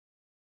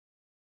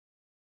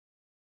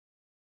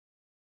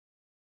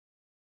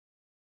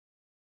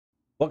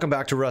Welcome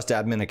back to Rust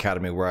Admin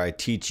Academy, where I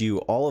teach you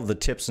all of the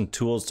tips and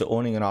tools to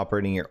owning and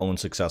operating your own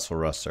successful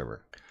Rust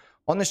server.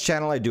 On this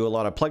channel, I do a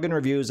lot of plugin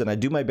reviews, and I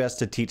do my best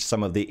to teach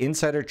some of the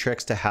insider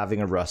tricks to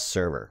having a Rust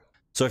server.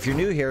 So if you're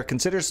new here,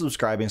 consider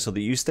subscribing so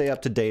that you stay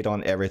up to date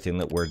on everything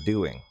that we're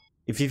doing.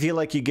 If you feel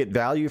like you get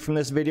value from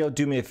this video,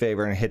 do me a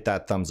favor and hit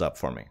that thumbs up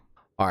for me.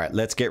 All right,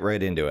 let's get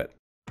right into it.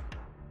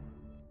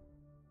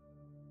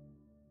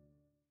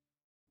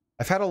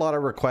 I've had a lot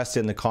of requests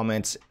in the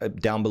comments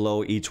down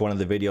below each one of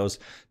the videos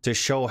to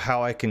show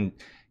how I can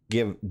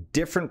give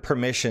different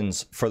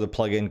permissions for the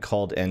plugin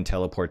called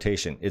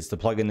NTeleportation. It's the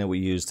plugin that we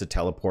use to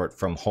teleport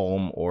from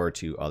home or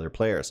to other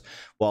players.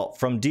 Well,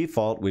 from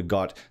default, we've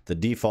got the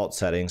default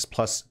settings,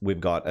 plus we've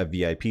got a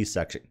VIP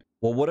section.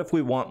 Well, what if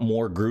we want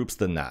more groups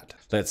than that?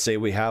 Let's say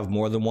we have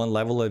more than one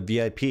level of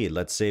VIP.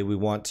 Let's say we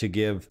want to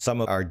give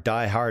some of our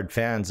die-hard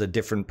fans a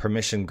different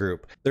permission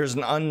group. There's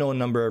an unknown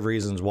number of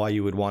reasons why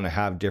you would want to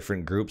have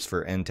different groups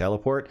for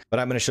NTeleport, but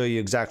I'm going to show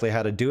you exactly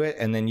how to do it,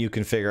 and then you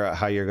can figure out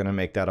how you're going to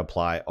make that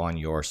apply on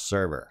your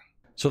server.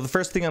 So the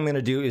first thing I'm going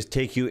to do is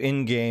take you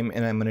in-game,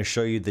 and I'm going to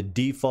show you the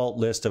default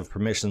list of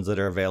permissions that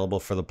are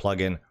available for the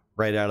plugin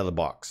right out of the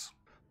box.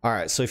 All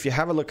right, so if you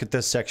have a look at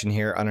this section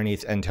here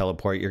underneath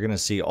NTeleport, you're going to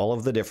see all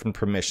of the different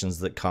permissions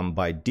that come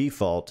by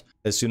default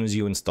as soon as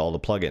you install the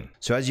plugin.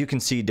 So as you can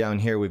see down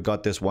here, we've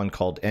got this one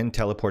called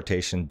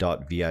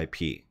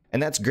NTeleportation.vip.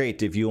 And that's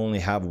great if you only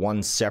have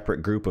one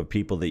separate group of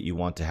people that you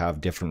want to have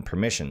different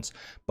permissions,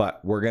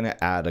 but we're going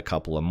to add a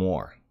couple of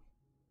more.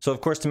 So of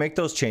course, to make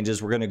those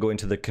changes, we're going to go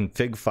into the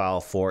config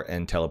file for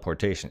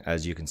NTeleportation,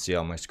 as you can see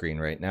on my screen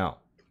right now.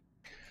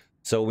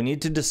 So we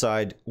need to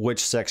decide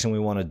which section we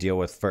want to deal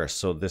with first.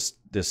 So this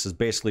is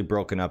basically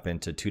broken up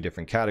into two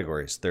different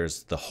categories.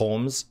 There's the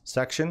homes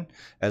section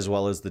as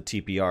well as the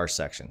TPR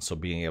section. So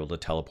being able to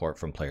teleport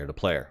from player to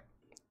player.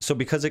 So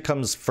because it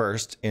comes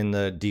first in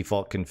the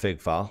default config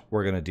file,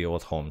 we're going to deal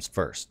with homes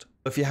first.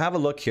 If you have a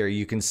look here,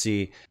 you can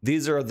see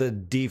these are the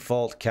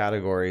default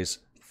categories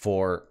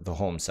for the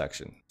home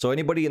section. So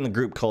anybody in the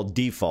group called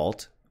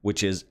default,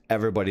 which is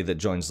everybody that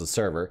joins the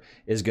server,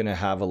 is going to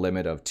have a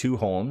limit of 2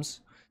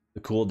 homes, the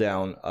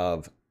cooldown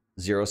of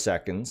 0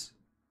 seconds,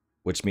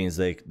 which means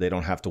they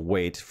don't have to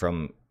wait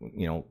from,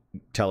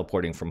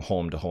 teleporting from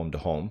home to home to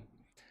home.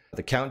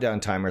 The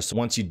countdown timer, so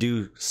once you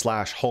do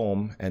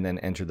 /home and then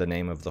enter the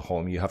name of the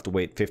home, you have to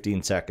wait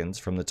 15 seconds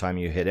from the time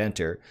you hit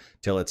enter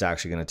till it's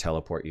actually going to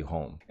teleport you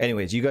home.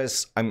 Anyways, you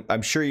guys,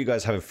 I'm sure you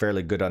guys have a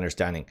fairly good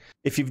understanding.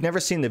 If you've never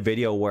seen the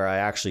video where I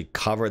actually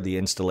cover the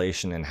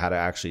installation and how to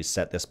actually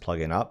set this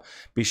plugin up,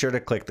 be sure to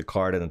click the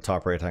card in the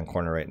top right hand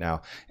corner right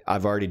now.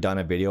 I've already done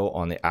a video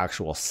on the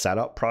actual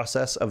setup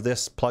process of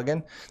this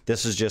plugin.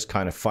 This is just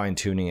kind of fine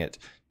tuning it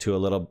to a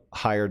little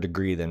higher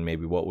degree than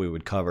maybe what we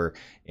would cover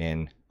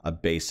in a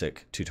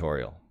basic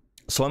tutorial.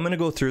 So I'm going to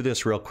go through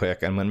this real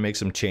quick. I'm going to make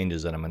some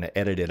changes and I'm going to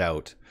edit it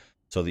out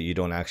so that you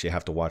don't actually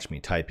have to watch me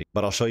typing,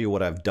 but I'll show you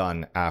what I've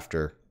done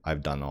after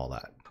I've done all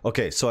that.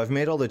 Okay, so I've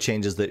made all the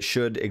changes that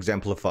should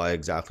exemplify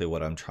exactly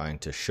what I'm trying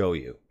to show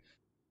you.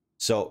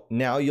 So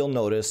now you'll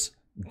notice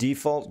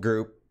default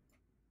group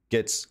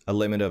gets a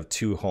limit of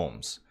 2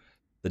 homes.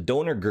 The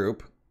donor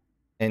group,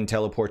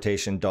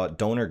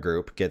 NTeleportation.donor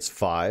group, gets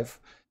 5.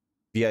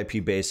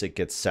 VIP Basic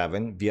gets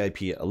 7,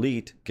 VIP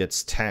Elite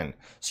gets 10.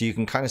 So you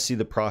can kind of see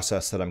the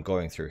process that I'm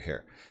going through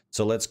here.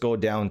 So let's go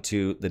down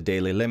to the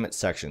daily limit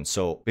section.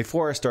 So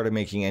before I started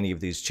making any of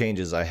these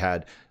changes, I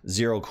had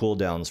 0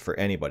 cooldowns for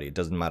anybody. It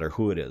doesn't matter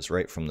who it is,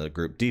 right? From the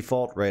group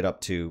default right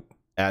up to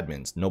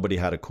admins. Nobody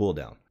had a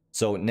cooldown.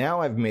 So now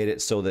I've made it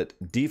so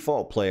that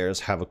default players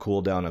have a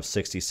cooldown of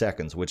 60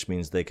 seconds, which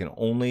means they can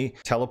only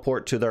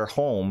teleport to their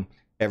home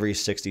every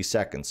 60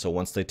 seconds. So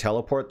once they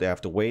teleport, they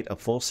have to wait a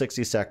full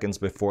 60 seconds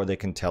before they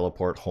can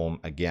teleport home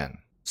again.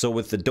 So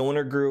with the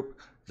donor group,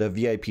 the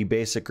VIP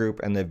basic group,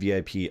 and the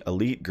VIP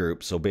elite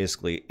group, so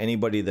basically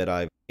anybody that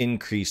I've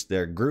increased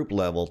their group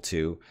level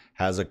to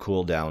has a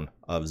cooldown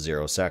of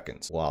 0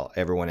 seconds, while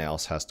everyone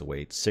else has to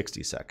wait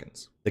 60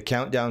 seconds. The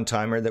countdown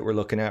timer that we're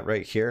looking at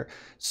right here,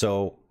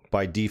 so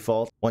by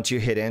default, once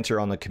you hit enter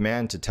on the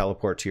command to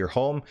teleport to your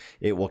home,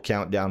 it will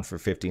count down for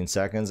 15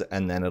 seconds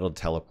and then it'll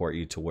teleport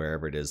you to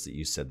wherever it is that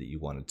you said that you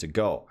wanted to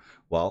go.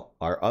 Well,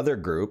 our other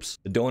groups,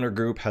 the donor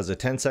group has a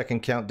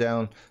 10-second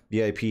countdown,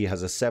 VIP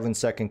has a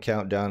 7-second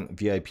countdown,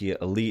 VIP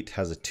Elite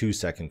has a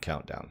 2-second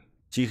countdown.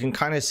 So you can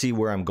kind of see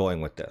where I'm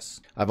going with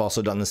this. I've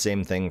also done the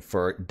same thing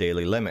for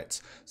daily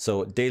limits.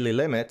 So daily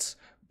limits,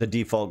 the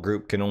default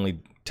group can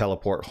only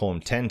teleport home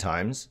 10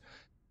 times.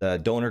 The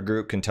donor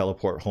group can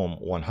teleport home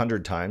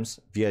 100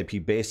 times,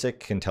 VIP Basic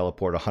can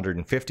teleport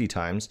 150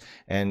 times,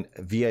 and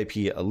VIP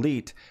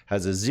Elite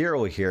has a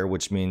 0 here,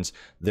 which means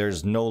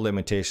there's no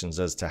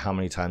limitations as to how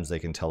many times they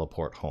can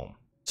teleport home.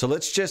 So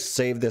let's just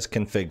save this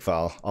config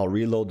file. I'll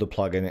reload the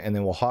plugin and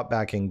then we'll hop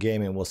back in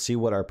game and we'll see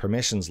what our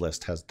permissions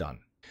list has done.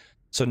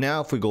 So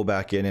now if we go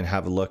back in and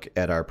have a look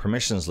at our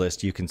permissions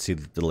list, you can see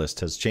that the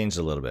list has changed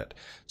a little bit.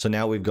 So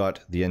now we've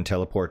got the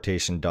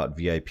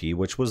NTeleportation.vip,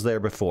 which was there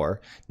before.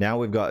 Now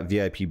we've got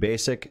VIP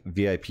Basic,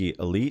 VIP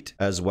Elite,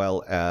 as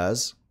well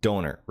as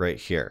Donor right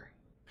here.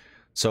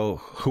 So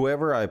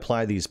whoever I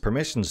apply these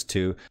permissions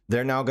to,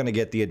 they're now going to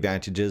get the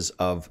advantages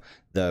of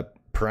the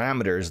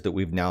parameters that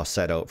we've now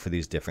set out for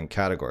these different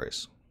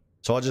categories.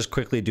 So I'll just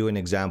quickly do an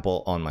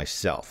example on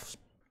myself.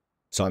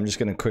 So I'm just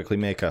going to quickly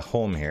make a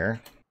home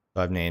here.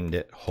 I've named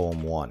it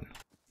home 1.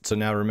 So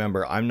now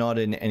remember, I'm not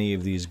in any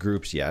of these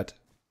groups yet.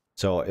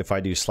 So if I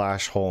do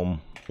 /home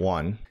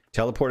 1,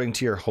 teleporting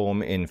to your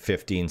home in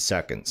 15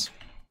 seconds.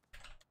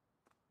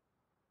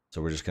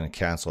 So we're just going to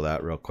cancel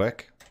that real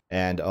quick.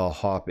 And I'll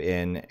hop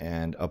in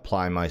and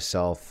apply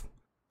myself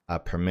a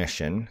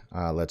permission.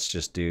 Let's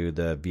just do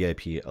the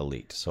VIP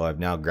Elite. So I've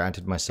now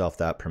granted myself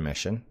that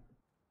permission.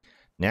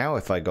 Now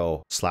if I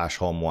go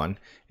 /home 1,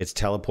 it's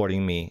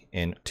teleporting me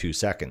in 2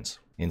 seconds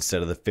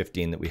instead of the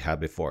 15 that we had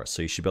before.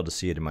 So you should be able to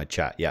see it in my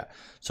chat. Yeah.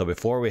 So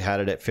before we had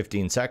it at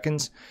 15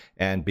 seconds.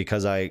 And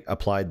because I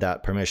applied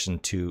that permission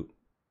to,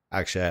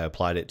 actually I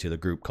applied it to the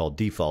group called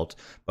default,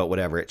 but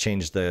whatever, it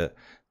changed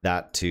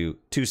that to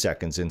 2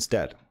 seconds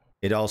instead.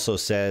 It also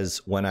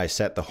says when I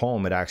set the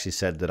home, it actually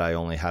said that I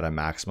only had a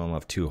maximum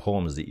of 2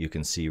 homes that you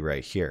can see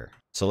right here.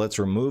 So let's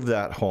remove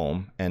that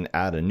home and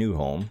add a new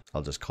home.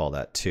 I'll just call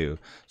that 2.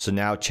 So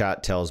now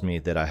chat tells me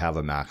that I have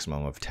a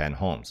maximum of 10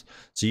 homes.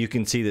 So you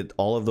can see that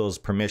all of those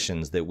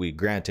permissions that we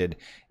granted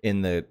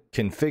in the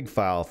config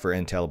file for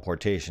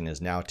NTeleportation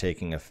is now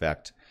taking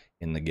effect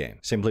in the game,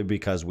 simply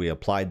because we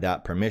applied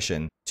that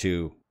permission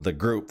to the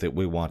group that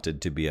we wanted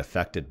to be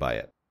affected by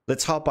it.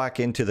 Let's hop back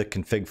into the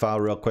config file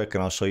real quick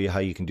and I'll show you how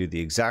you can do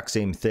the exact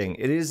same thing.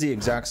 It is the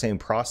exact same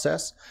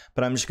process,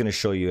 but I'm just going to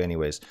show you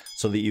anyways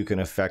so that you can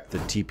affect the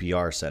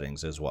TPR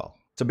settings as well.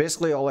 So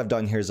basically all I've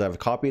done here is I've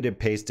copied and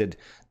pasted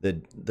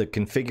the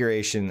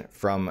configuration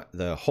from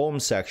the home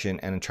section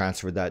and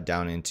transferred that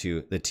down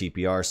into the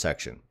TPR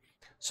section.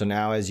 So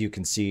now as you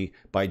can see,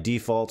 by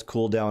default,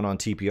 cooldown on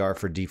TPR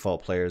for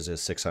default players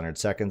is 600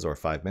 seconds or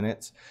 5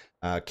 minutes.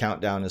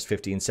 Countdown is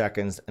 15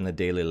 seconds and the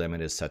daily limit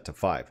is set to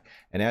 5.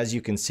 And as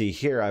you can see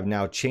here, I've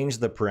now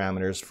changed the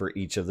parameters for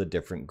each of the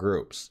different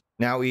groups.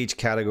 Now each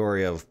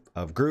category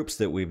of groups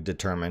that we've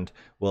determined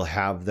will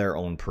have their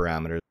own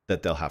parameters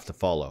that they'll have to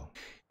follow.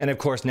 And of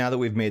course, now that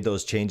we've made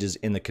those changes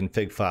in the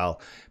config file,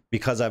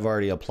 because I've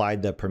already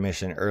applied the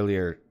permission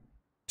earlier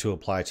to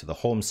apply to the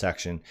home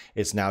section,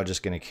 it's now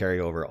just going to carry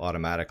over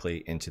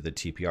automatically into the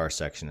TPR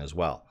section as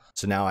well.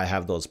 So now I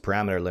have those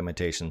parameter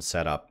limitations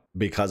set up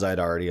because I'd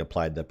already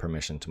applied the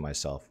permission to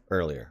myself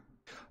earlier.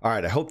 All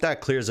right, I hope that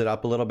clears it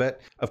up a little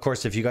bit. Of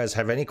course, if you guys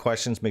have any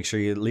questions, make sure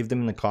you leave them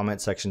in the comment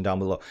section down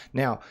below.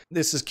 Now,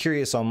 this is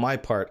curious on my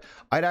part.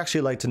 I'd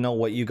actually like to know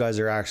what you guys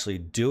are actually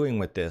doing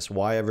with this,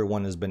 why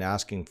everyone has been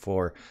asking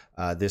for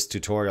this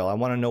tutorial. I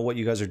want to know what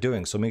you guys are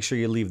doing. So make sure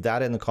you leave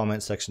that in the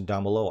comment section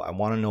down below. I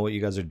want to know what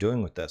you guys are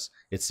doing with this.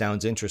 It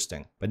sounds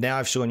interesting. But now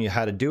I've shown you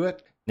how to do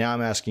it. Now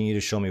I'm asking you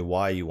to show me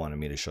why you wanted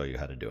me to show you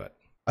how to do it.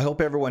 I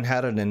hope everyone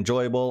had an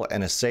enjoyable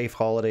and a safe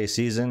holiday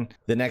season.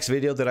 The next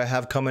video that I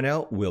have coming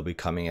out will be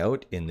coming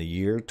out in the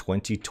year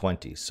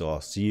 2020. So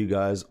I'll see you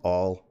guys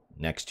all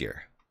next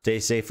year. Stay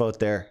safe out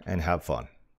there and have fun.